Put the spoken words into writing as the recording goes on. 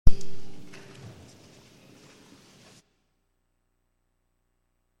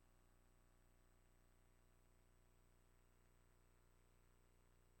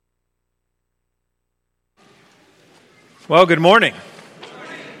Well, good morning.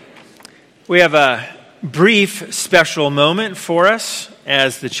 We have a brief special moment for us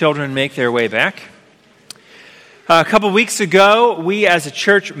as the children make their way back. A couple weeks ago, we as a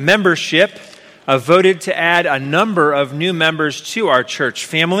church membership voted to add a number of new members to our church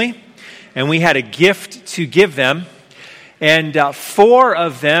family, and we had a gift to give them. And 4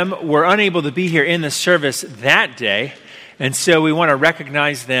 of them were unable to be here in the service that day, and so we want to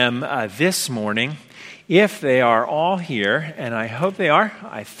recognize them this morning. If they are all here, and I hope they are,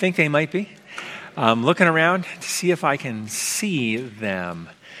 I think they might be, I'm looking around to see if I can see them.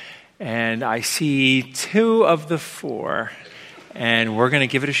 And I see 2 of the 4, and we're going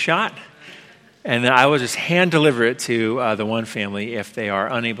to give it a shot. And then I will just hand deliver it to the one family if they are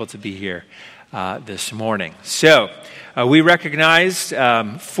unable to be here this morning. So we recognized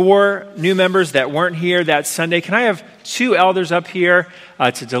 4 new members that weren't here that Sunday. Can I have 2 elders up here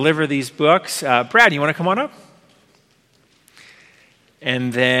to deliver these books? Brad, you want to come on up?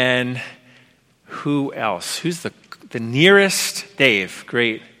 And then who else? Who's the nearest? Dave.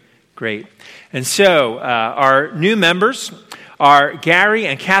 Great. And so our new members are Gary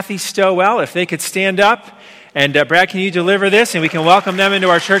and Kathy Stowell. If they could stand up. And Brad, can you deliver this? And we can welcome them into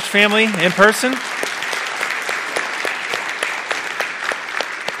our church family in person.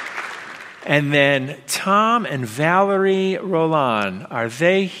 And then Tom and Valerie Roland, are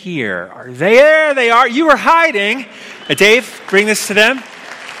they here? Are they there? They are. You were hiding. Dave, bring this to them.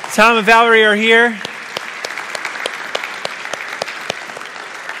 Tom and Valerie are here.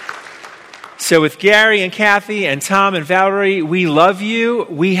 So with Gary and Kathy and Tom and Valerie, we love you.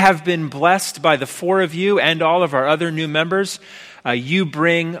 We have been blessed by the 4 of you and all of our other new members. You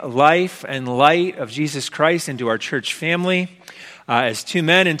bring life and light of Jesus Christ into our church family. As 2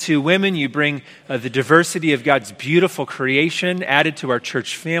 men and 2 women, you bring the diversity of God's beautiful creation added to our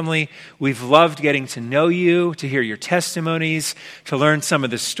church family. We've loved getting to know you, to hear your testimonies, to learn some of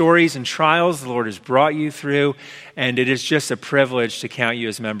the stories and trials the Lord has brought you through. And it is just a privilege to count you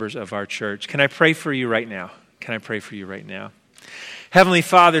as members of our church. Can I pray for you right now? Heavenly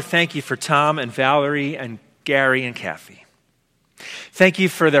Father, thank you for Tom and Valerie and Gary and Kathy. Thank you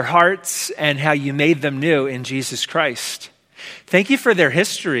for their hearts and how you made them new in Jesus Christ. Thank you for their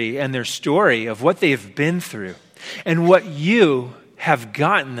history and their story of what they've been through and what you have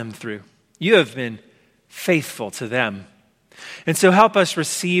gotten them through. You have been faithful to them. And so help us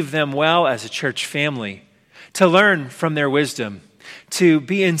receive them well as a church family, to learn from their wisdom, to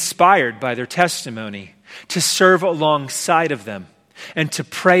be inspired by their testimony, to serve alongside of them, and to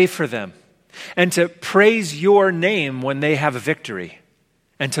pray for them, and to praise your name when they have a victory,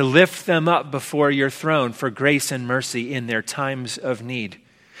 and to lift them up before your throne for grace and mercy in their times of need.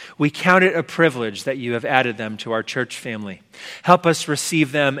 We count it a privilege that you have added them to our church family. Help us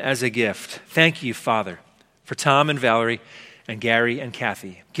receive them as a gift. Thank you, Father, for Tom and Valerie and Gary and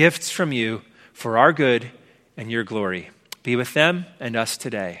Kathy. Gifts from you for our good and your glory. Be with them and us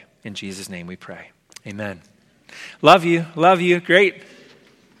today. In Jesus' name we pray. Amen. Love you. Great.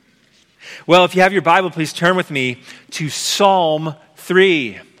 Well, if you have your Bible, please turn with me to Psalm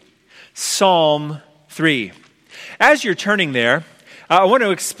 3. Psalm 3. As you're turning there, I want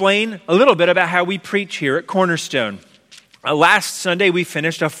to explain a little bit about how we preach here at Cornerstone. Last Sunday, we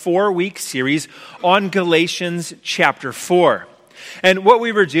finished a 4-week series on Galatians chapter 4. And what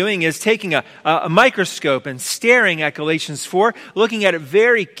we were doing is taking a microscope and staring at Galatians 4, looking at it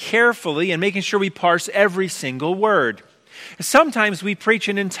very carefully and making sure we parse every single word. Sometimes we preach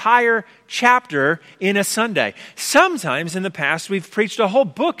an entire chapter in a Sunday. Sometimes in the past we've preached a whole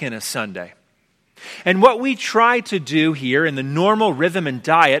book in a Sunday. And what we try to do here in the normal rhythm and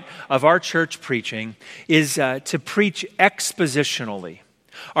diet of our church preaching is to preach expositionally.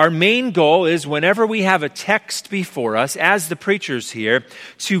 Our main goal is whenever we have a text before us, as the preachers here,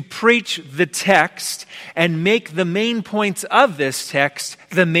 to preach the text and make the main points of this text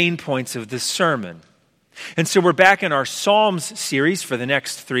the main points of the sermon. And so we're back in our Psalms series for the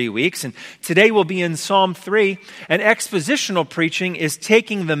next 3 weeks, and today we'll be in Psalm 3, and expositional preaching is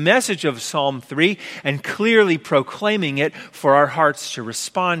taking the message of Psalm 3 and clearly proclaiming it for our hearts to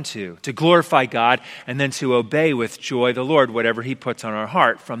respond to glorify God, and then to obey with joy the Lord, whatever He puts on our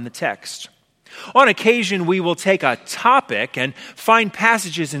heart from the text. On occasion, we will take a topic and find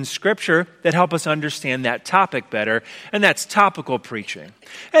passages in Scripture that help us understand that topic better, and that's topical preaching.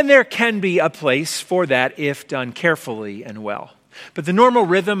 And there can be a place for that if done carefully and well. But the normal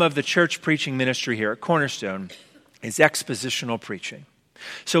rhythm of the church preaching ministry here at Cornerstone is expositional preaching.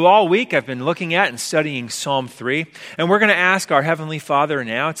 So all week I've been looking at and studying Psalm 3, and we're going to ask our Heavenly Father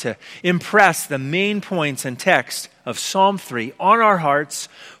now to impress the main points and text of Psalm 3 on our hearts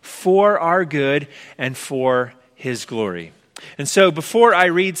for our good and for his glory. And so before I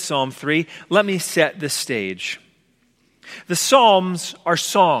read Psalm 3, let me set the stage. The Psalms are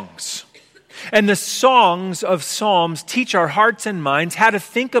songs. And the songs of Psalms teach our hearts and minds how to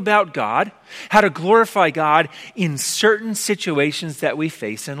think about God, how to glorify God in certain situations that we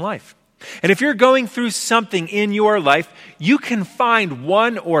face in life. And if you're going through something in your life, you can find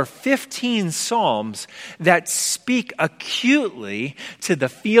 1 or 15 Psalms that speak acutely to the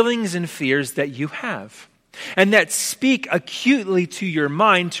feelings and fears that you have, and that speak acutely to your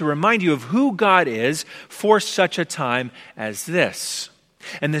mind to remind you of who God is for such a time as this.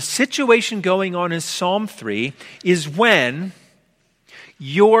 And the situation going on in Psalm 3 is when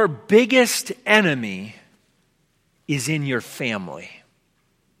your biggest enemy is in your family.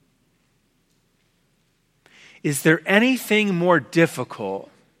 Is there anything more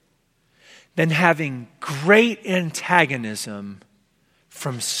difficult than having great antagonism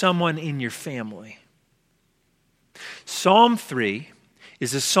from someone in your family? Psalm 3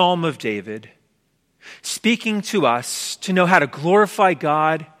 is a psalm of David speaking to us to know how to glorify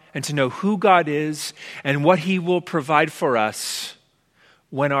God and to know who God is and what he will provide for us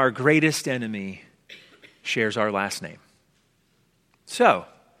when our greatest enemy shares our last name. So,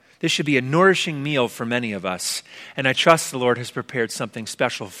 this should be a nourishing meal for many of us, and I trust the Lord has prepared something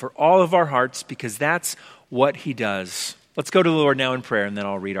special for all of our hearts because that's what he does. Let's go to the Lord now in prayer, and then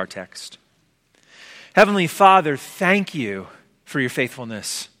I'll read our text. Heavenly Father, thank you for your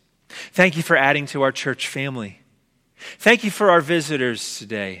faithfulness. Thank you for adding to our church family. Thank you for our visitors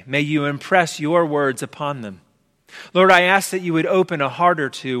today. May you impress your words upon them. Lord, I ask that you would open a heart or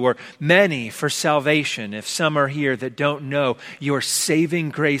two or many for salvation if some are here that don't know your saving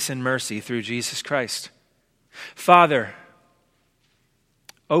grace and mercy through Jesus Christ. Father,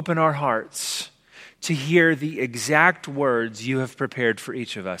 open our hearts to hear the exact words you have prepared for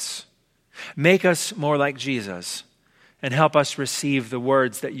each of us. Make us more like Jesus and help us receive the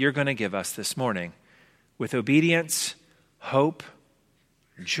words that you're going to give us this morning with obedience, hope,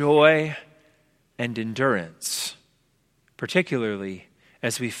 joy, and endurance, particularly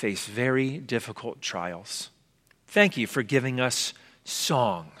as we face very difficult trials. Thank you for giving us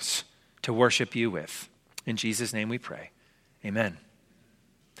songs to worship you with. In Jesus' name we pray. Amen.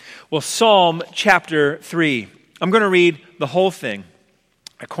 Well, Psalm chapter 3. I'm going to read the whole thing.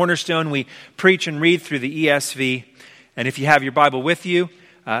 At Cornerstone, we preach and read through the ESV. And if you have your Bible with you,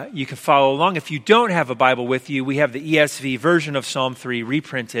 you can follow along. If you don't have a Bible with you, we have the ESV version of Psalm 3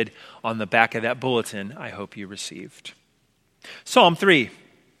 reprinted on the back of that bulletin I hope you received. Psalm 3.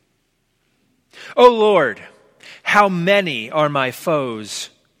 O Lord, how many are my foes?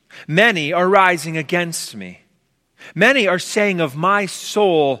 Many are rising against me. Many are saying of my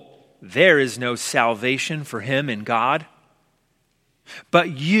soul, there is no salvation for him in God.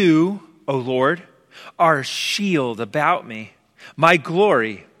 But you, O Lord, are a shield about me, my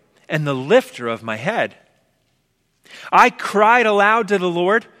glory, and the lifter of my head. I cried aloud to the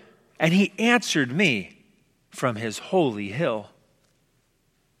Lord, and he answered me from his holy hill.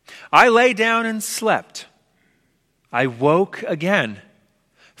 I lay down and slept. I woke again,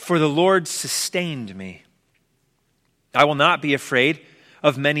 for the Lord sustained me. I will not be afraid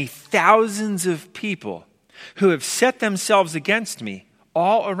of many thousands of people who have set themselves against me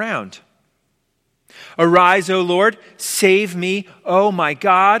all around. Arise, O Lord, save me, O my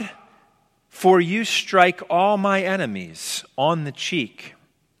God, for you strike all my enemies on the cheek.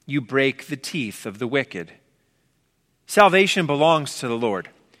 You break the teeth of the wicked. Salvation belongs to the Lord.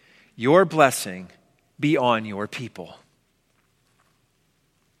 Your blessing be on your people.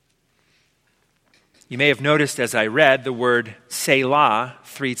 You may have noticed as I read the word Selah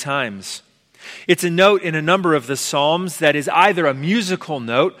 3 times. It's a note in a number of the Psalms that is either a musical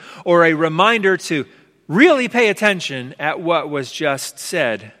note or a reminder to really pay attention at what was just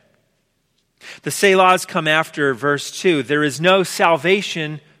said. The Selahs come after verse 2. There is no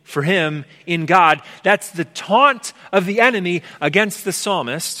salvation for him in God. That's the taunt of the enemy against the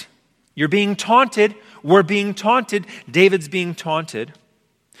psalmist. You're being taunted. We're being taunted. David's being taunted.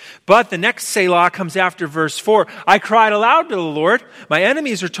 But the next Selah comes after verse 4. I cried aloud to the Lord. My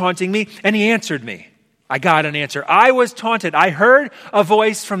enemies are taunting me, and he answered me. I got an answer. I was taunted. I heard a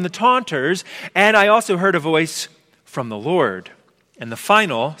voice from the taunters, and I also heard a voice from the Lord. And the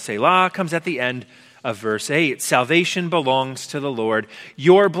final Selah comes at the end of verse 8. Salvation belongs to the Lord.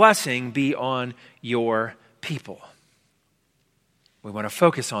 Your blessing be on your people. We want to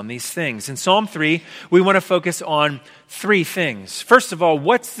focus on these things. In Psalm 3, we want to focus on 3 things. First of all,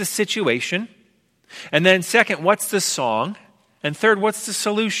 what's the situation? And then second, what's the song? And third, what's the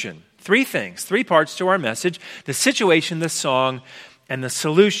solution? 3 things, 3 parts to our message: the situation, the song, and the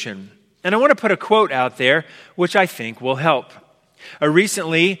solution. And I want to put a quote out there, which I think will help.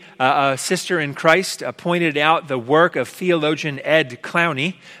 Recently, a sister in Christ pointed out the work of theologian Ed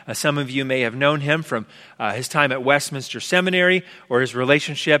Clowney. Some of you may have known him from his time at Westminster Seminary or his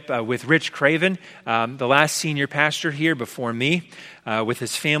relationship with Rich Craven, the last senior pastor here before me, with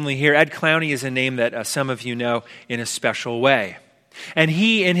his family here. Ed Clowney is a name that some of you know in a special way. And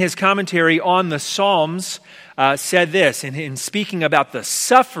he, in his commentary on the Psalms, said this, in speaking about the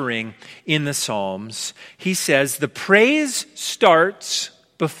suffering in the Psalms, he says, the praise starts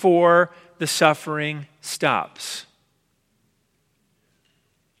before the suffering stops.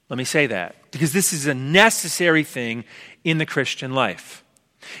 Let me say that, because this is a necessary thing in the Christian life.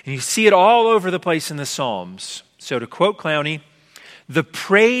 And you see it all over the place in the Psalms. So to quote Clowney, the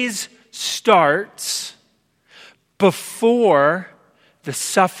praise starts before the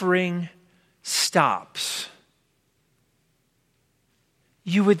suffering stops.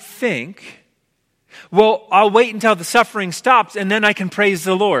 You would think, well, I'll wait until the suffering stops and then I can praise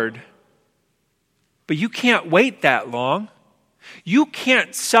the Lord. But you can't wait that long. You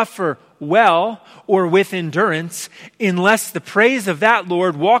can't suffer well or with endurance unless the praise of that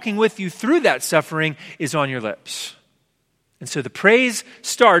Lord walking with you through that suffering is on your lips. And so the praise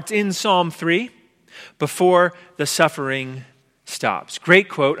starts in Psalm 3 before the suffering stops. Great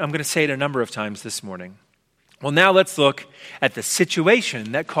quote. I'm going to say it a number of times this morning. Well, now let's look at the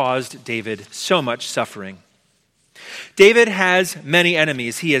situation that caused David so much suffering. David has many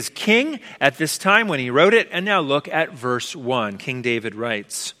enemies. He is king at this time when he wrote it. And now look at verse 1. King David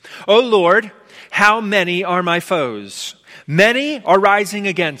writes, O Lord, how many are my foes? Many are rising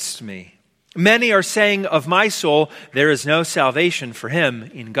against me. Many are saying of my soul, there is no salvation for him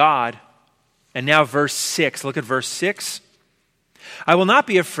in God. And now verse 6. Look at verse 6. I will not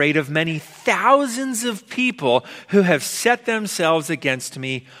be afraid of many thousands of people who have set themselves against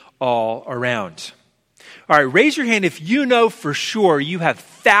me all around. All right, raise your hand if you know for sure you have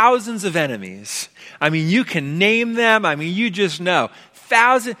thousands of enemies. I mean, you can name them. I mean, you just know.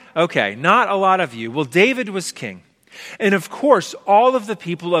 Okay, not a lot of you. Well, David was king. And of course, all of the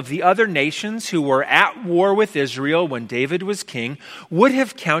people of the other nations who were at war with Israel when David was king would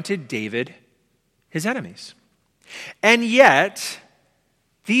have counted David his enemies. And yet,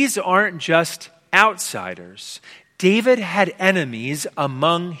 these aren't just outsiders. David had enemies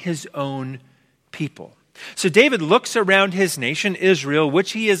among his own people. So David looks around his nation, Israel,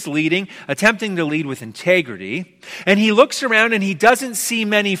 which he is leading, attempting to lead with integrity, and he looks around and he doesn't see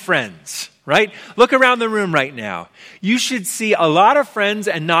many friends, right? Look around the room right now. You should see a lot of friends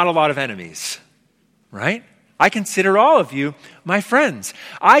and not a lot of enemies, right? I consider all of you my friends.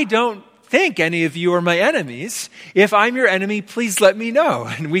 I don't think any of you are my enemies. If I'm your enemy, please let me know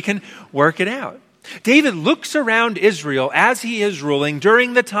and we can work it out. David looks around Israel as he is ruling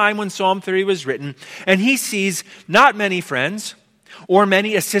during the time when Psalm 3 was written, and he sees not many friends or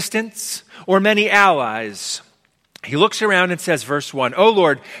many assistants or many allies. He looks around and says, verse 1, O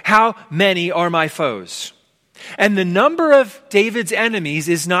Lord, how many are my foes? And the number of David's enemies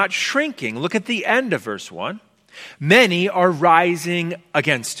is not shrinking. Look at the end of verse 1. Many are rising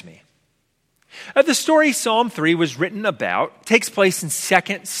against me. The story Psalm 3 was written about takes place in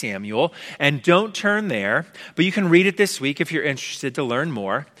 2 Samuel, and don't turn there, but you can read it this week if you're interested to learn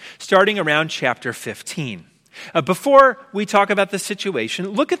more, starting around chapter 15. Before we talk about the situation,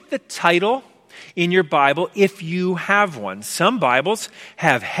 look at the title in your Bible if you have one. Some Bibles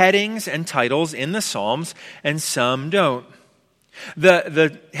have headings and titles in the Psalms, and some don't.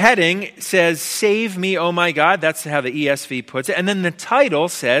 The heading says, Save me, O my God. That's how the ESV puts it. And then the title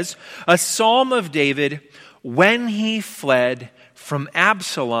says, A Psalm of David when he fled from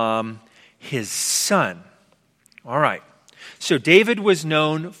Absalom, his son. All right. So David was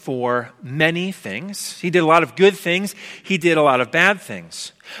known for many things. He did a lot of good things. He did a lot of bad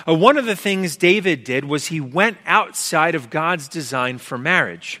things. One of the things David did was he went outside of God's design for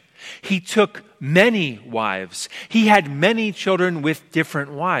marriage. He took many wives. He had many children with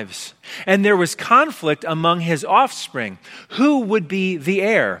different wives. And there was conflict among his offspring. Who would be the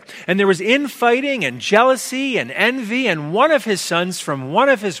heir? And there was infighting and jealousy and envy. And one of his sons from one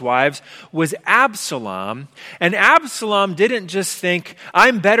of his wives was Absalom. And Absalom didn't just think,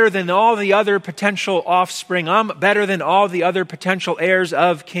 I'm better than all the other potential offspring. I'm better than all the other potential heirs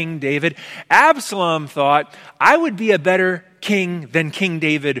of King David. Absalom thought, I would be a better king than King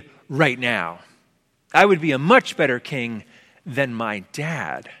David right now. I would be a much better king than my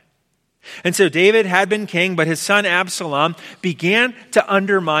dad. And so David had been king, but his son Absalom began to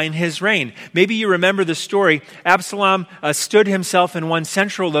undermine his reign. Maybe you remember the story. Absalom stood himself in one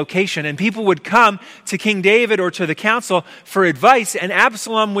central location, and people would come to King David or to the council for advice, and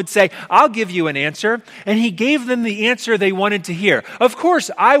Absalom would say, "I'll give you an answer." And he gave them the answer they wanted to hear. "Of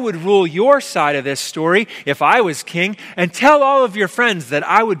course, I would rule your side of this story if I was king, and tell all of your friends that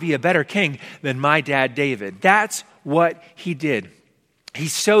I would be a better king than my dad David." That's what he did. He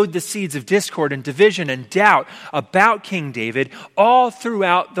sowed the seeds of discord and division and doubt about King David all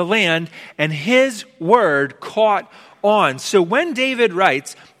throughout the land, and his word caught on. So when David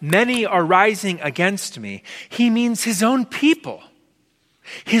writes, "Many are rising against me," he means his own people,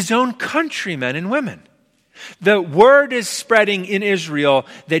 his own countrymen and women. The word is spreading in Israel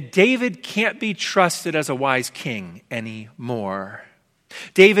that David can't be trusted as a wise king anymore.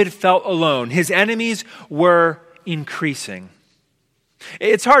 David felt alone. His enemies were increasing.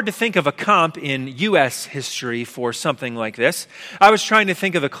 It's hard to think of a comp in U.S. history for something like this. I was trying to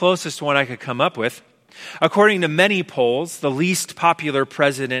think of the closest one I could come up with. According to many polls, the least popular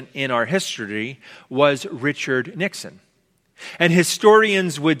president in our history was Richard Nixon. And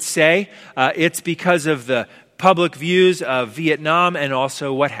historians would say it's because of the public views of Vietnam and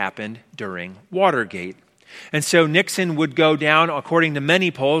also what happened during Watergate. And so Nixon would go down, according to many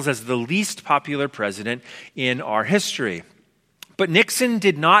polls, as the least popular president in our history. But Nixon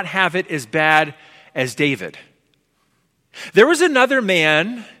did not have it as bad as David. There was another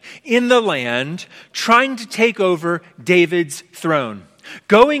man in the land trying to take over David's throne,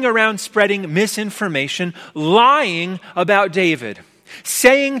 going around spreading misinformation, lying about David,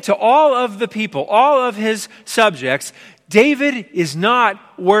 saying to all of the people, all of his subjects, David is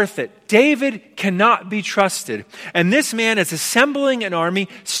not worth it. David cannot be trusted. And this man is assembling an army,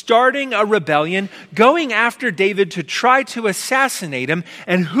 starting a rebellion, going after David to try to assassinate him.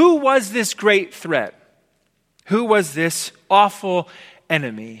 And who was this great threat? Who was this awful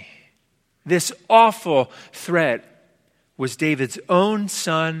enemy? This awful threat was David's own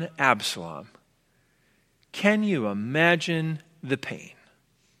son, Absalom. Can you imagine the pain?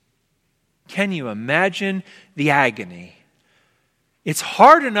 Can you imagine the agony? It's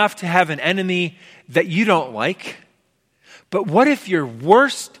hard enough to have an enemy that you don't like, but what if your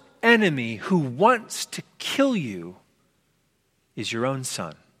worst enemy who wants to kill you is your own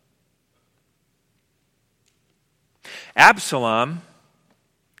son? Absalom,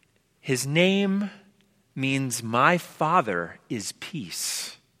 his name means "my father is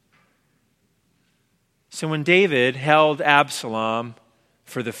peace." So when David held Absalom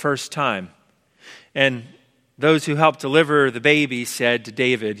for the first time, and those who helped deliver the baby said to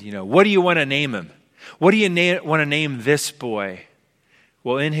David, "What do you want to name him? What do you want to name this boy?"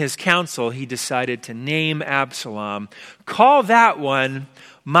 Well, in his council, he decided to name Absalom. Call that one,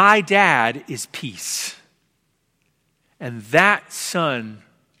 "My dad is peace." And that son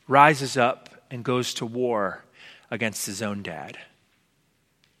rises up and goes to war against his own dad.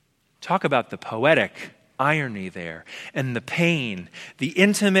 Talk about the poetic irony there and the pain, the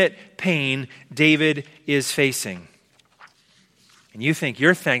intimate pain David is facing. And you think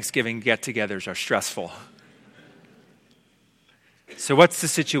your Thanksgiving get-togethers are stressful. So what's the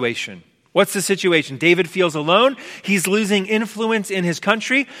situation? What's the situation? David feels alone. He's losing influence in his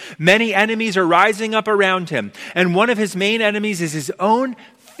country. Many enemies are rising up around him. And one of his main enemies is his own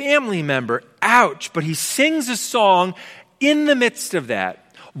family member. Ouch. But he sings a song in the midst of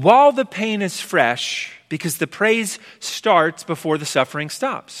that while the pain is fresh, because the praise starts before the suffering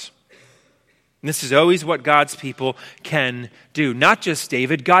stops. And this is always what God's people can do. Not just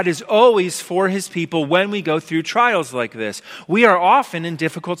David. God is always for his people when we go through trials like this. We are often in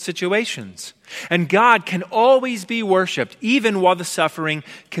difficult situations. And God can always be worshiped, even while the suffering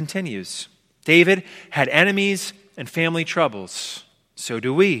continues. David had enemies and family troubles. So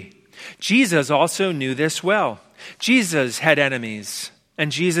do we. Jesus also knew this well. Jesus had enemies.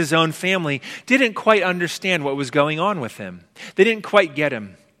 And Jesus' own family didn't quite understand what was going on with him. They didn't quite get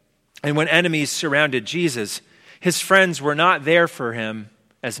him. And when enemies surrounded Jesus, his friends were not there for him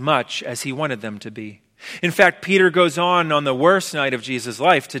as much as he wanted them to be. In fact, Peter goes on the worst night of Jesus'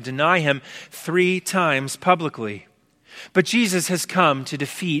 life to deny him 3 times publicly. But Jesus has come to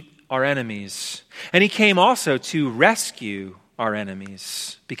defeat our enemies. And he came also to rescue our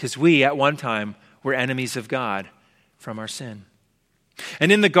enemies, because we at one time were enemies of God from our sin.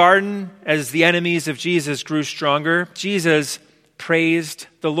 And in the garden, as the enemies of Jesus grew stronger, Jesus praised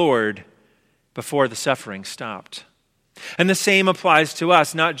the Lord before the suffering stopped. And the same applies to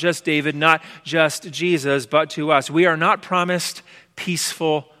us, not just David, not just Jesus, but to us. We are not promised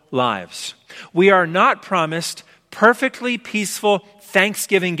peaceful lives. We are not promised perfectly peaceful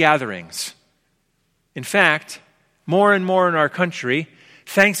Thanksgiving gatherings. In fact, more and more in our country,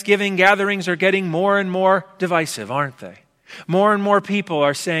 Thanksgiving gatherings are getting more and more divisive, aren't they? More and more people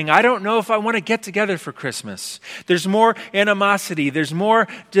are saying, I don't know if I want to get together for Christmas. There's more animosity. There's more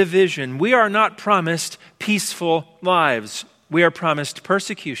division. We are not promised peaceful lives. We are promised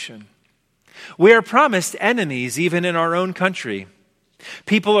persecution. We are promised enemies even in our own country.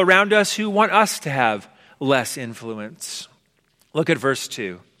 People around us who want us to have less influence. Look at verse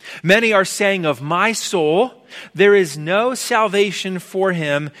 2. Many are saying of my soul, there is no salvation for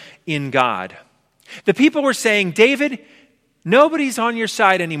him in God. The people were saying, David, nobody's on your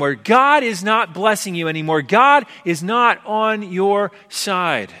side anymore. God is not blessing you anymore. God is not on your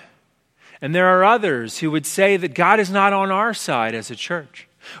side. And there are others who would say that God is not on our side as a church.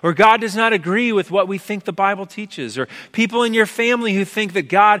 Or God does not agree with what we think the Bible teaches. Or people in your family who think that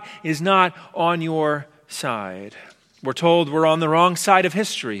God is not on your side. We're told we're on the wrong side of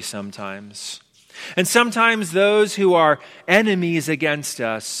history sometimes. And sometimes those who are enemies against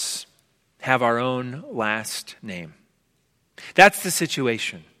us have our own last name. That's the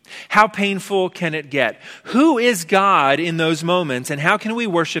situation. How painful can it get? Who is God in those moments, and how can we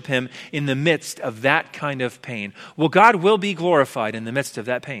worship him in the midst of that kind of pain? Well, God will be glorified in the midst of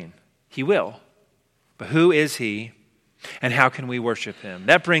that pain. He will. But who is he, and how can we worship him?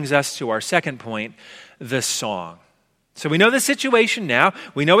 That brings us to our second point, the song. So we know the situation now.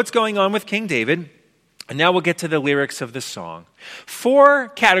 We know what's going on with King David. And now we'll get to the lyrics of the song. 4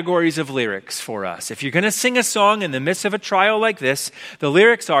 categories of lyrics for us. If you're going to sing a song in the midst of a trial like this, the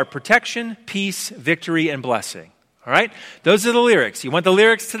lyrics are protection, peace, victory, and blessing. All right? Those are the lyrics. You want the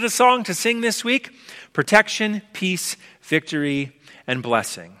lyrics to the song to sing this week? Protection, peace, victory, and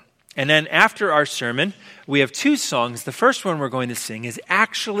blessing. And then after our sermon, we have 2 songs. The first one we're going to sing is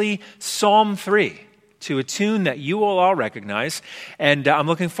actually Psalm 3. To a tune that you will all recognize. And I'm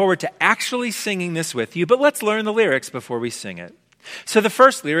looking forward to actually singing this with you, but let's learn the lyrics before we sing it. So the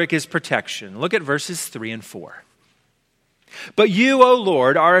first lyric is protection. Look at verses 3 and 4. But you, O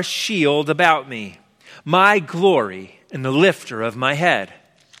Lord, are a shield about me, my glory and the lifter of my head.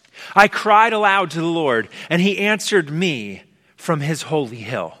 I cried aloud to the Lord, and he answered me from his holy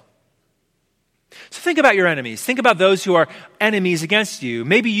hill. So think about your enemies. Think about those who are enemies against you.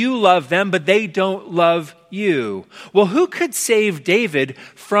 Maybe you love them, but they don't love you. Well, who could save David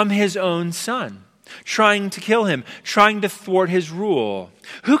from his own son, trying to kill him, trying to thwart his rule?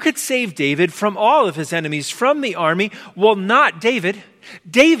 Who could save David from all of his enemies, from the army? Well, not David.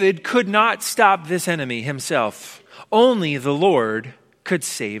 David could not stop this enemy himself. Only the Lord could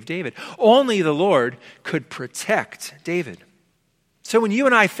save David. Only the Lord could protect David. So when you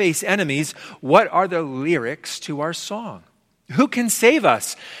and I face enemies, what are the lyrics to our song? Who can save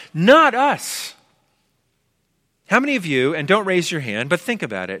us? Not us. How many of you, and don't raise your hand, but think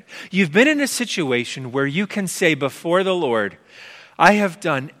about it, you've been in a situation where you can say before the Lord, I have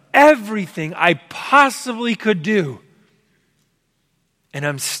done everything I possibly could do, and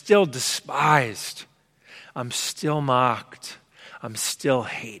I'm still despised. I'm still mocked. I'm still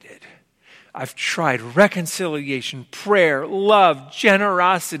hated. I've tried reconciliation, prayer, love,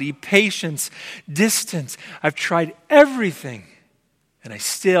 generosity, patience, distance. I've tried everything, and I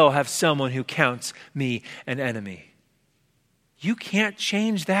still have someone who counts me an enemy. You can't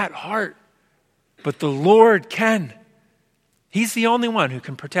change that heart, but the Lord can. He's the only one who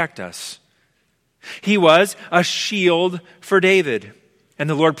can protect us. He was a shield for David, and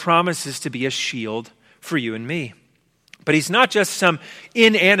the Lord promises to be a shield for you and me. But he's not just some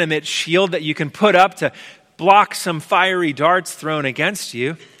inanimate shield that you can put up to block some fiery darts thrown against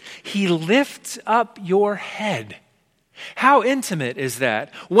you. He lifts up your head. How intimate is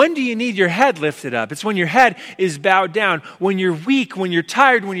that? When do you need your head lifted up? It's when your head is bowed down, when you're weak, when you're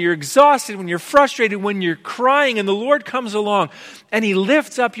tired, when you're exhausted, when you're frustrated, when you're crying, and the Lord comes along and he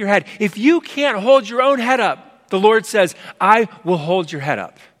lifts up your head. If you can't hold your own head up, the Lord says, I will hold your head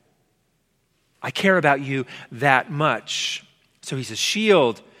up. I care about you that much. So he's a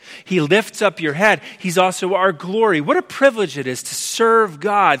shield. He lifts up your head. He's also our glory. What a privilege it is to serve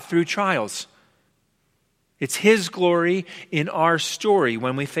God through trials. It's his glory in our story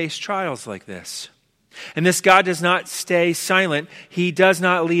when we face trials like this. And this God does not stay silent. He does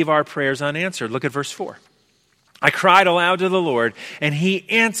not leave our prayers unanswered. Look at verse 4. I cried aloud to the Lord, and he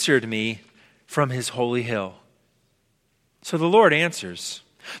answered me from his holy hill. So the Lord answers.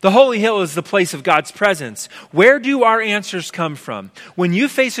 The holy hill is the place of God's presence. Where do our answers come from? When you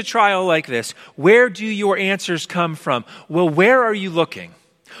face a trial like this, where do your answers come from? Well, where are you looking?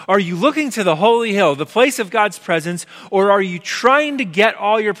 Are you looking to the holy hill, the place of God's presence, or are you trying to get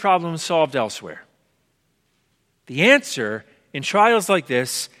all your problems solved elsewhere? The answer in trials like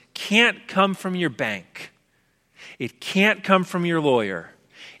this can't come from your bank. It can't come from your lawyer.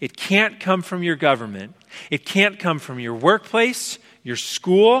 It can't come from your government. It can't come from your workplace, your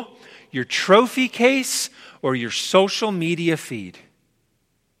school, your trophy case, or your social media feed.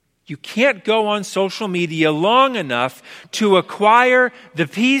 You can't go on social media long enough to acquire the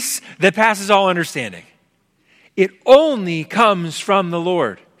peace that passes all understanding. It only comes from the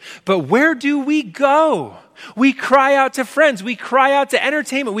Lord. But where do we go? We cry out to friends. We cry out to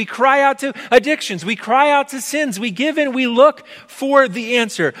entertainment. We cry out to addictions. We cry out to sins. We give in. We look for the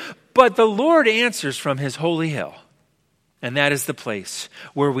answer. But the Lord answers from his holy hill. And that is the place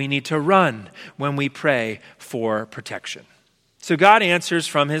where we need to run when we pray for protection. So God answers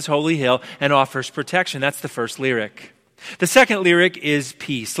from his holy hill and offers protection. That's the first lyric. The second lyric is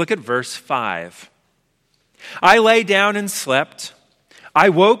peace. Look at verse 5. I lay down and slept. I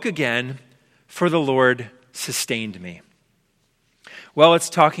woke again, for the Lord sustained me. Well, it's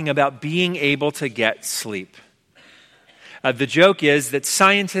talking about being able to get sleep. The joke is that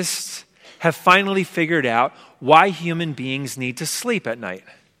scientists have finally figured out why human beings need to sleep at night.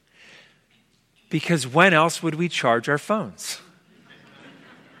 Because when else would we charge our phones?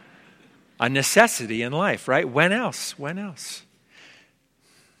 A necessity in life, right? When else? When else?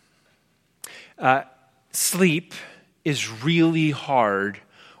 Sleep is really hard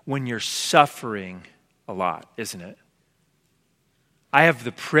when you're suffering a lot, isn't it? I have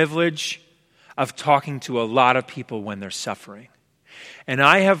the privilege of talking to a lot of people when they're suffering. And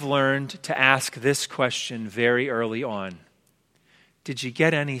I have learned to ask this question very early on. Did you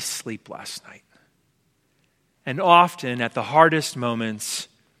get any sleep last night? And often at the hardest moments,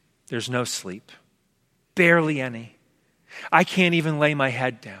 there's no sleep. Barely any. I can't even lay my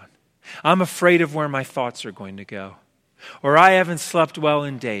head down. I'm afraid of where my thoughts are going to go. Or I haven't slept well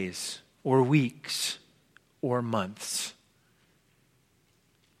in days, or weeks, or months.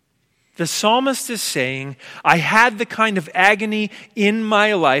 The psalmist is saying, I had the kind of agony in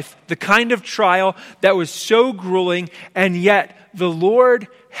my life, the kind of trial that was so grueling, and yet the Lord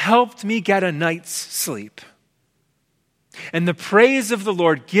helped me get a night's sleep. And the praise of the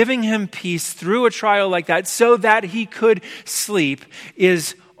Lord giving him peace through a trial like that so that he could sleep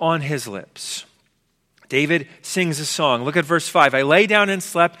is on his lips. David sings a song. Look at verse 5. I lay down and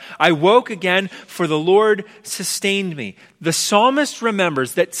slept. I woke again, for the Lord sustained me. The psalmist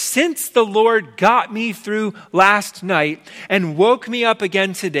remembers that since the Lord got me through last night and woke me up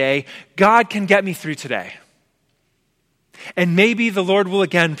again today, God can get me through today. And maybe the Lord will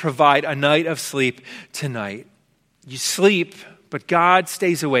again provide a night of sleep tonight. You sleep, but God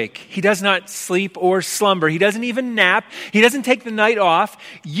stays awake. He does not sleep or slumber. He doesn't even nap. He doesn't take the night off.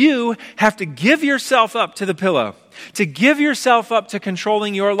 You have to give yourself up to the pillow, to give yourself up to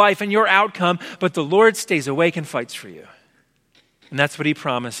controlling your life and your outcome, but the Lord stays awake and fights for you. And that's what he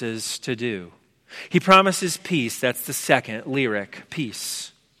promises to do. He promises peace. That's the second lyric,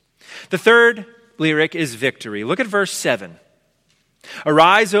 peace. The third lyric is victory. Look at verse 7.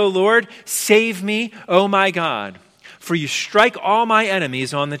 Arise, O Lord, save me, O my God. For you strike all my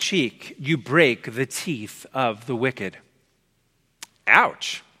enemies on the cheek. You break the teeth of the wicked.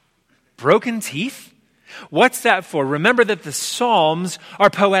 Ouch. Broken teeth? What's that for? Remember that the Psalms are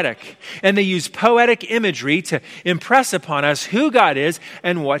poetic, and they use poetic imagery to impress upon us who God is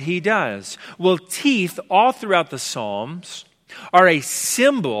and what he does. Well, teeth all throughout the Psalms are a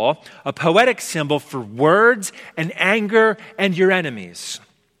symbol, a poetic symbol for words and anger and your enemies.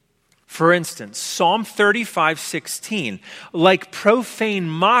 For instance, Psalm 35:16, like profane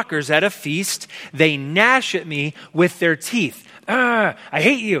mockers at a feast, they gnash at me with their teeth. I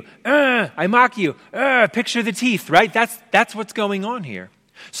hate you. I mock you. Picture the teeth, right? That's what's going on here.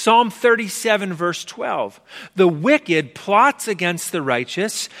 Psalm 37 verse 12, the wicked plots against the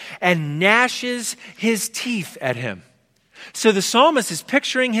righteous and gnashes his teeth at him. So the psalmist is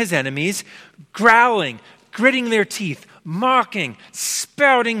picturing his enemies growling, gritting their teeth, mocking,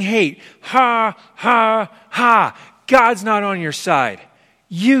 spouting hate. Ha, ha, ha. God's not on your side.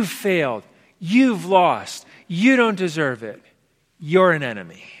 You've failed. You've lost. You don't deserve it. You're an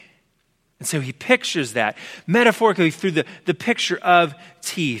enemy. And so he pictures that metaphorically through the picture of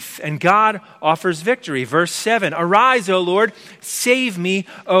teeth. And God offers victory. Verse 7, arise, O Lord, save me,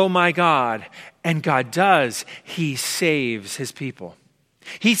 O my God. And God does. He saves his people.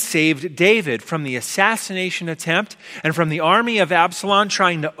 He saved David from the assassination attempt and from the army of Absalom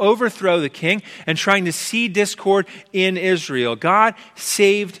trying to overthrow the king and trying to seed discord in Israel. God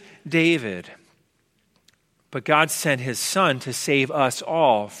saved David. But God sent his son to save us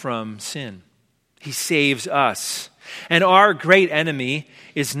all from sin. He saves us. And our great enemy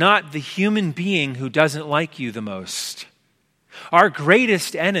is not the human being who doesn't like you the most. Our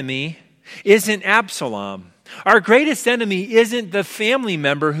greatest enemy isn't Absalom. Our greatest enemy isn't the family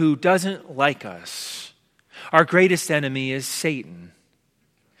member who doesn't like us. Our greatest enemy is Satan.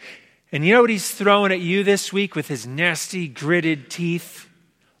 And you know what he's throwing at you this week with his nasty, gritted teeth?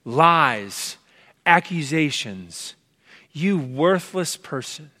 Lies, accusations. You worthless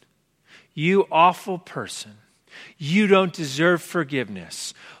person. You awful person. You don't deserve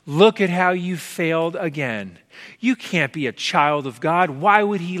forgiveness. Look at how you failed again. You can't be a child of God. Why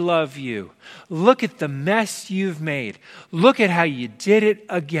would he love you? Look at the mess you've made. Look at how you did it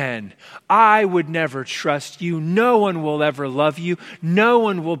again. I would never trust you. No one will ever love you. No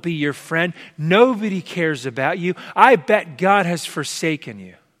one will be your friend. Nobody cares about you. I bet God has forsaken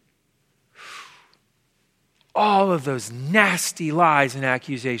you. All of those nasty lies and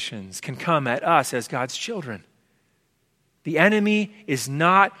accusations can come at us as God's children. The enemy is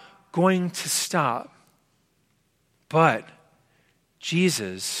not going to stop. But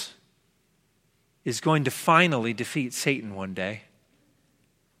Jesus is going to finally defeat Satan one day.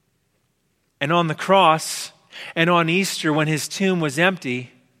 And on the cross and on Easter, when his tomb was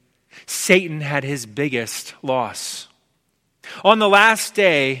empty, Satan had his biggest loss. On the last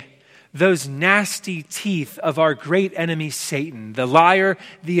day, those nasty teeth of our great enemy Satan, the liar,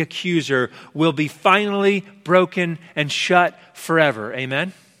 the accuser, will be finally broken and shut forever.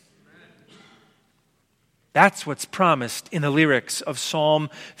 Amen? That's what's promised in the lyrics of Psalm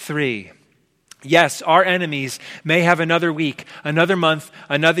 3. Yes, our enemies may have another week, another month,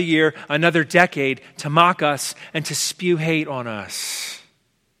 another year, another decade to mock us and to spew hate on us.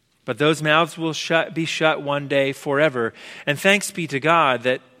 But those mouths will be shut one day forever. And thanks be to God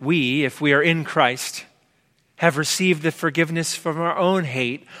that we, if we are in Christ, have received the forgiveness from our own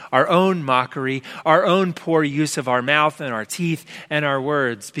hate, our own mockery, our own poor use of our mouth and our teeth and our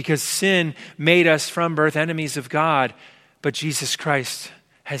words. Because sin made us from birth enemies of God, but Jesus Christ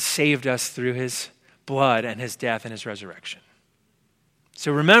has saved us through his blood and his death and his resurrection.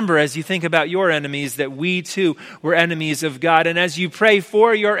 So remember, as you think about your enemies, that we too were enemies of God. And as you pray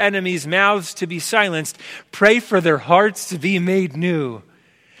for your enemies' mouths to be silenced, pray for their hearts to be made new,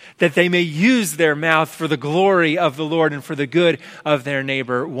 that they may use their mouth for the glory of the Lord and for the good of their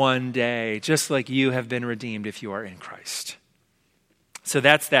neighbor one day, just like you have been redeemed if you are in Christ. So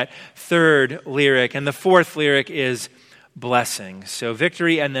that's that third lyric. And the fourth lyric is blessing. So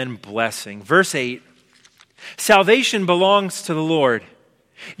victory and then blessing. Verse 8, salvation belongs to the Lord.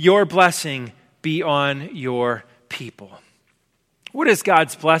 Your blessing be on your people. What is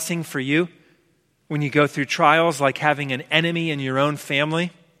God's blessing for you when you go through trials like having an enemy in your own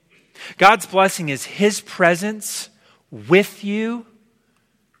family? God's blessing is his presence with you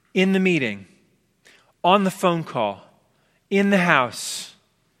in the meeting, on the phone call, in the house,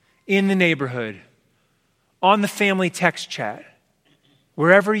 in the neighborhood, on the family text chat,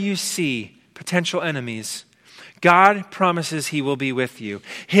 wherever you see potential enemies. God promises he will be with you.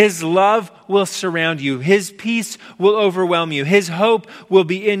 His love will surround you. His peace will overwhelm you. His hope will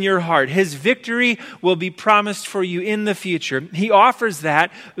be in your heart. His victory will be promised for you in the future. He offers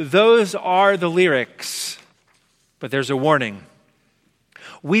that. Those are the lyrics. But there's a warning.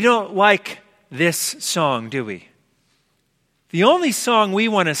 We don't like this song, do we? The only song we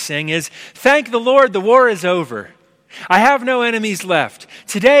want to sing is, thank the Lord, the war is over. I have no enemies left.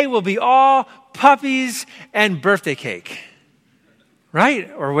 Today will be all puppies and birthday cake,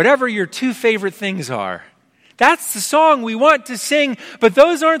 right? Or whatever your two favorite things are. That's the song we want to sing, but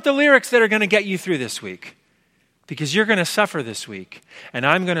those aren't the lyrics that are going to get you through this week. Because you're going to suffer this week, and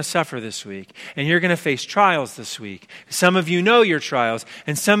I'm going to suffer this week, and you're going to face trials this week. Some of you know your trials,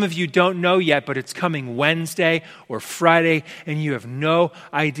 and some of you don't know yet, but it's coming Wednesday or Friday, and you have no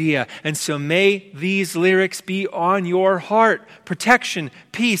idea. And so may these lyrics be on your heart. Protection,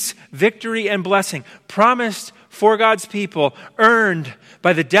 peace, victory, and blessing, promised for God's people, earned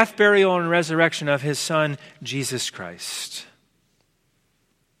by the death, burial, and resurrection of his Son, Jesus Christ.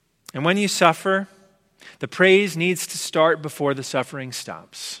 And when you suffer, the praise needs to start before the suffering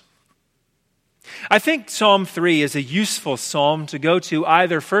stops. I think Psalm 3 is a useful psalm to go to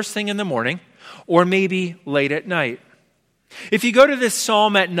either first thing in the morning or maybe late at night. If you go to this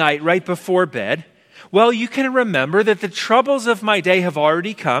psalm at night right before bed, well, you can remember that the troubles of my day have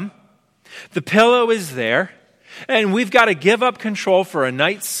already come. The pillow is there, and we've got to give up control for a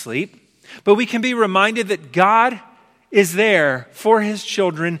night's sleep. But we can be reminded that God is there for his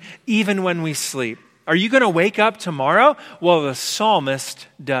children even when we sleep. Are you going to wake up tomorrow? Well, the psalmist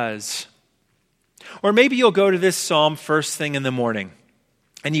does. Or maybe you'll go to this psalm first thing in the morning,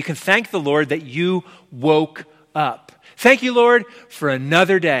 and you can thank the Lord that you woke up. Thank you, Lord, for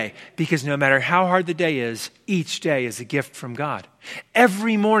another day, because no matter how hard the day is, each day is a gift from God.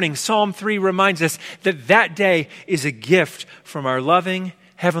 Every morning, Psalm 3 reminds us that that day is a gift from our loving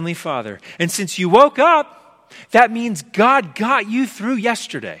Heavenly Father. And since you woke up, that means God got you through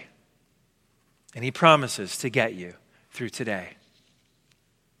yesterday. And He promises to get you through today.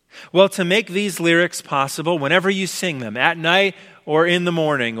 Well, to make these lyrics possible, whenever you sing them, at night or in the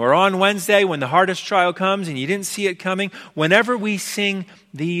morning, or on Wednesday when the hardest trial comes and you didn't see it coming, whenever we sing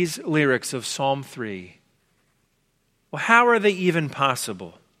these lyrics of Psalm 3, well, how are they even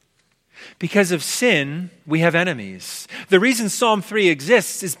possible? Because of sin, we have enemies. The reason Psalm 3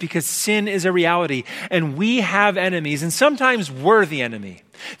 exists is because sin is a reality, and we have enemies, and sometimes we're the enemy.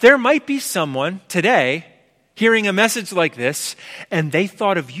 There might be someone today hearing a message like this, and they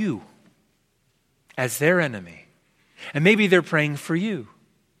thought of you as their enemy. And maybe they're praying for you.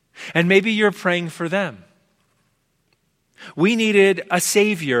 And maybe you're praying for them. We needed a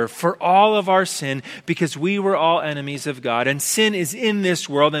Savior for all of our sin because we were all enemies of God. And sin is in this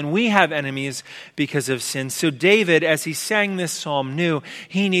world, and we have enemies because of sin. So David, as he sang this psalm, knew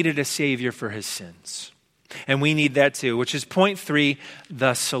he needed a Savior for his sins. And we need that too, which is point 3,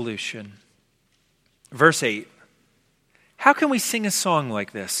 the solution. Verse 8. How can we sing a song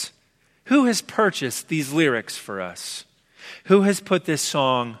like this? Who has purchased these lyrics for us? Who has put this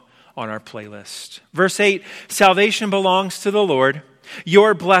song on our playlist? Verse 8, salvation belongs to the Lord.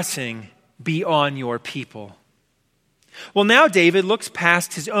 Your blessing be on your people. Well, now David looks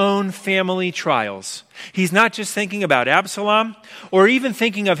past his own family trials. He's not just thinking about Absalom or even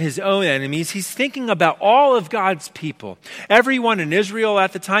thinking of his own enemies. He's thinking about all of God's people, everyone in Israel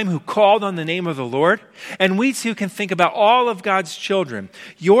at the time who called on the name of the Lord. And we too can think about all of God's children.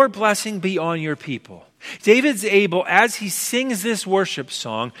 Your blessing be on your people. David's able, as he sings this worship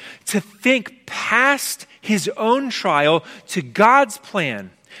song, to think past his own trial to God's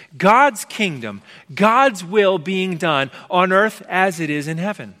plan, God's kingdom, God's will being done on earth as it is in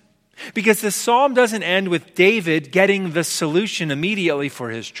heaven. Because the psalm doesn't end with David getting the solution immediately for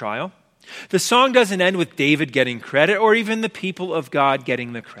his trial. The song doesn't end with David getting credit or even the people of God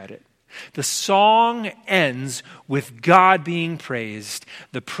getting the credit. The song ends with God being praised.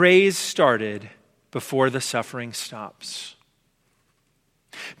 The praise started before the suffering stops.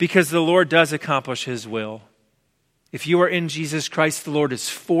 Because the Lord does accomplish His will. If you are in Jesus Christ, the Lord is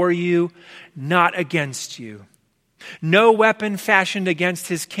for you, not against you. No weapon fashioned against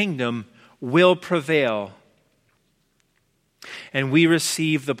His kingdom will prevail. And we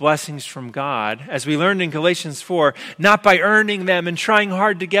receive the blessings from God, as we learned in Galatians 4, not by earning them and trying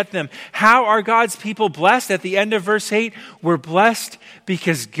hard to get them. How are God's people blessed? At the end of verse 8, we're blessed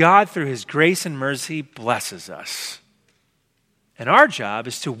because God, through His grace and mercy, blesses us. And our job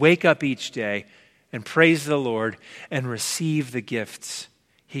is to wake up each day and praise the Lord and receive the gifts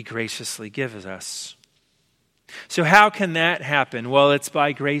He graciously gives us. So how can that happen? Well, it's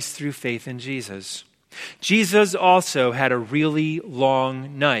by grace through faith in Jesus. Jesus also had a really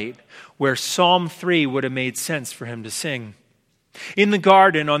long night where Psalm 3 would have made sense for him to sing. In the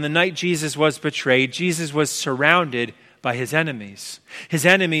garden, on the night Jesus was betrayed, Jesus was surrounded by His enemies. His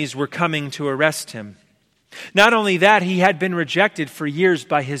enemies were coming to arrest Him. Not only that, He had been rejected for years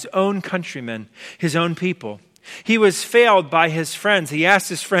by His own countrymen, His own people. He was failed by His friends. He asked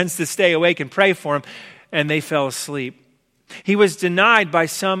His friends to stay awake and pray for Him, and they fell asleep. He was denied by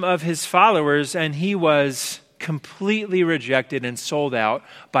some of His followers, and He was completely rejected and sold out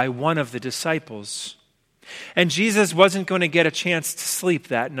by one of the disciples. And Jesus wasn't going to get a chance to sleep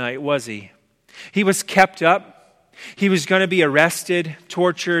that night, was He? He was kept up. He was going to be arrested,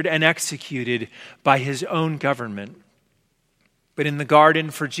 tortured, and executed by His own government. But in the garden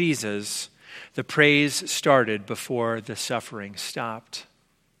for Jesus, the praise started before the suffering stopped.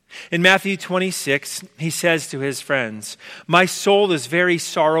 In Matthew 26, He says to His friends, "My soul is very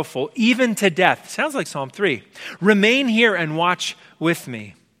sorrowful, even to death." Sounds like Psalm 3. "Remain here and watch with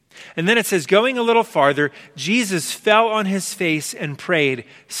me." And then it says, going a little farther, Jesus fell on His face and prayed,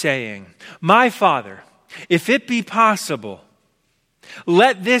 saying, "My Father, if it be possible,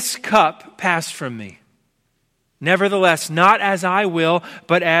 let this cup pass from me. Nevertheless, not as I will,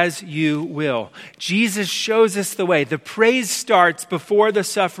 but as you will." Jesus shows us the way. The praise starts before the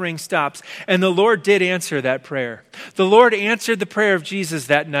suffering stops. And the Lord did answer that prayer. The Lord answered the prayer of Jesus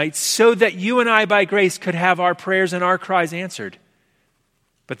that night so that you and I, by grace, could have our prayers and our cries answered.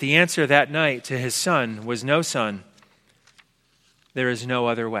 But the answer that night to His Son was, "No, Son, there is no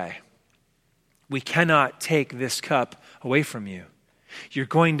other way. We cannot take this cup away from you. You're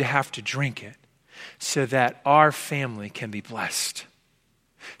going to have to drink it, so that our family can be blessed.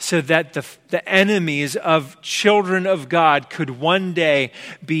 so that the enemies of children of God could one day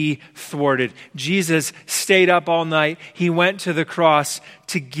be thwarted. Jesus stayed up all night. He went to the cross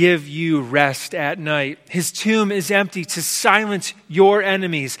to give you rest at night. His tomb is empty to silence your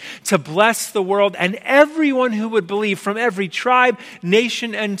enemies, to bless the world, and everyone who would believe from every tribe,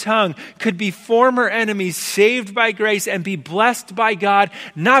 nation, and tongue could be former enemies saved by grace and be blessed by God,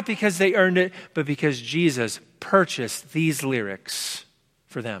 not because they earned it, but because Jesus purchased these lyrics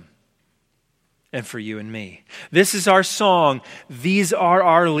for them and for you and me. This is our song. These are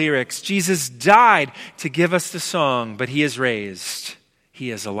our lyrics. Jesus died to give us the song, but he is raised.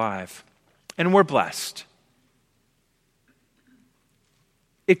 He is alive. And we're blessed.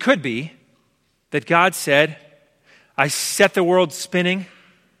 It could be that God said, I set the world spinning.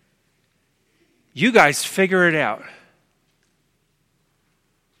 You guys figure it out.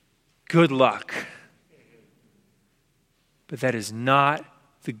 Good luck. But that is not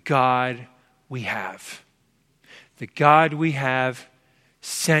the God we have. The God we have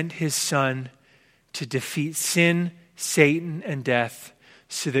sent his Son to defeat sin, Satan, and death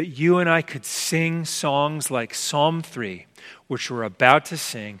so that you and I could sing songs like Psalm 3, which we're about to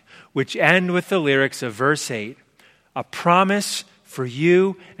sing, which end with the lyrics of verse 8, a promise for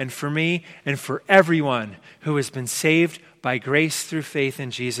you and for me and for everyone who has been saved by grace through faith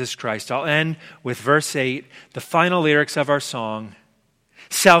in Jesus Christ. I'll end with verse 8, the final lyrics of our song.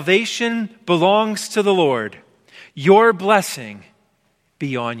 Salvation belongs to the Lord. Your blessing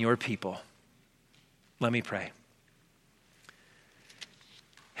be on your people. Let me pray.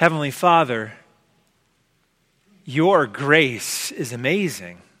 Heavenly Father, your grace is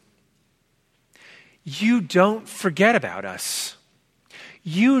amazing. You don't forget about us.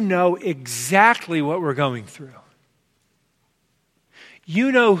 You know exactly what we're going through.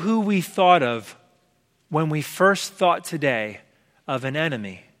 You know who we thought of when we first thought today of an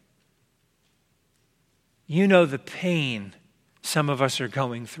enemy. You know the pain some of us are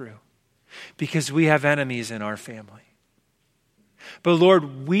going through because we have enemies in our family. But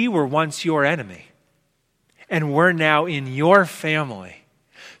Lord, we were once your enemy, and we're now in your family.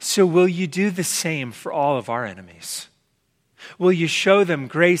 So will you do the same for all of our enemies? Will you show them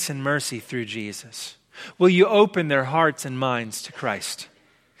grace and mercy through Jesus? Will you open their hearts and minds to Christ?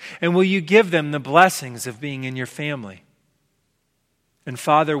 And will you give them the blessings of being in your family? And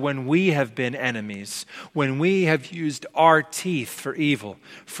Father, when we have been enemies, when we have used our teeth for evil,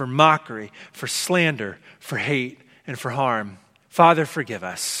 for mockery, for slander, for hate, and for harm, Father, forgive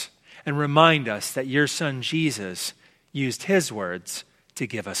us and remind us that your Son Jesus used his words to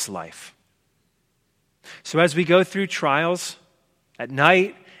give us life. So as we go through trials at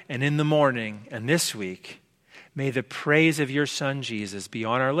night and in the morning and this week, may the praise of your Son Jesus be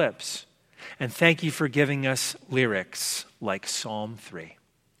on our lips. And thank you for giving us lyrics like Psalm 3,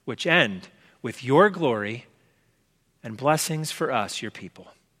 which end with your glory and blessings for us, your people.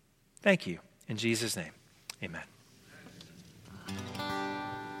 Thank you. In Jesus' name, amen.